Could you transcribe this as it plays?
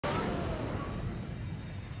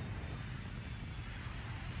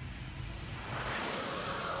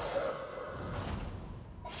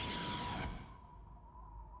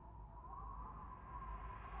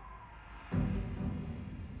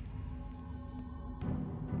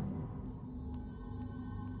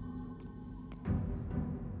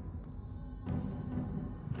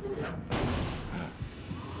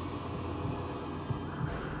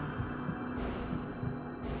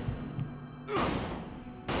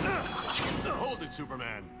it,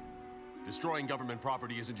 Superman. Destroying government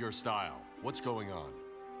property isn't your style. What's going on?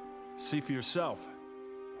 See for yourself.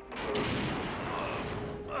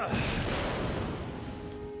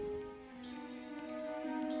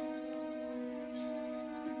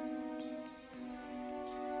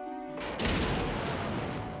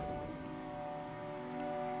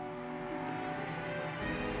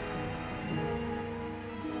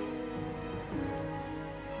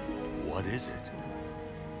 What is it?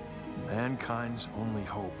 Mankind's only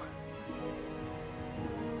hope.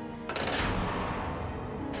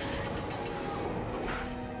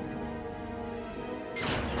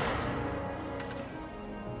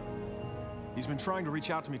 He's been trying to reach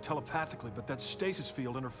out to me telepathically, but that stasis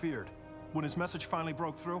field interfered. When his message finally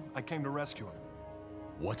broke through, I came to rescue him.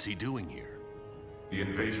 What's he doing here? The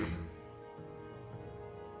invasion.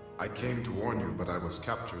 I came to warn you, but I was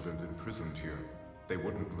captured and imprisoned here. They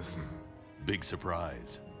wouldn't listen. Big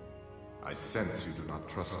surprise. I sense you do not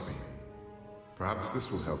trust me. Perhaps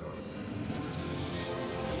this will help.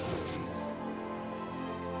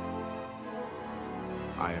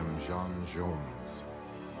 I am Jean Jones.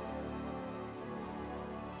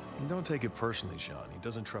 Don't take it personally, Jean. He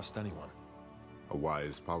doesn't trust anyone. A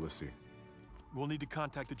wise policy. We'll need to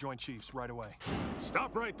contact the Joint Chiefs right away.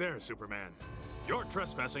 Stop right there, Superman. You're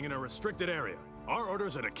trespassing in a restricted area. Our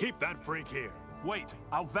orders are to keep that freak here. Wait,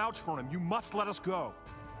 I'll vouch for him. You must let us go.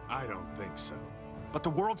 I don't think so. But the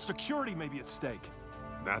world's security may be at stake.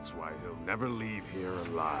 That's why he'll never leave here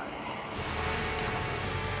alive.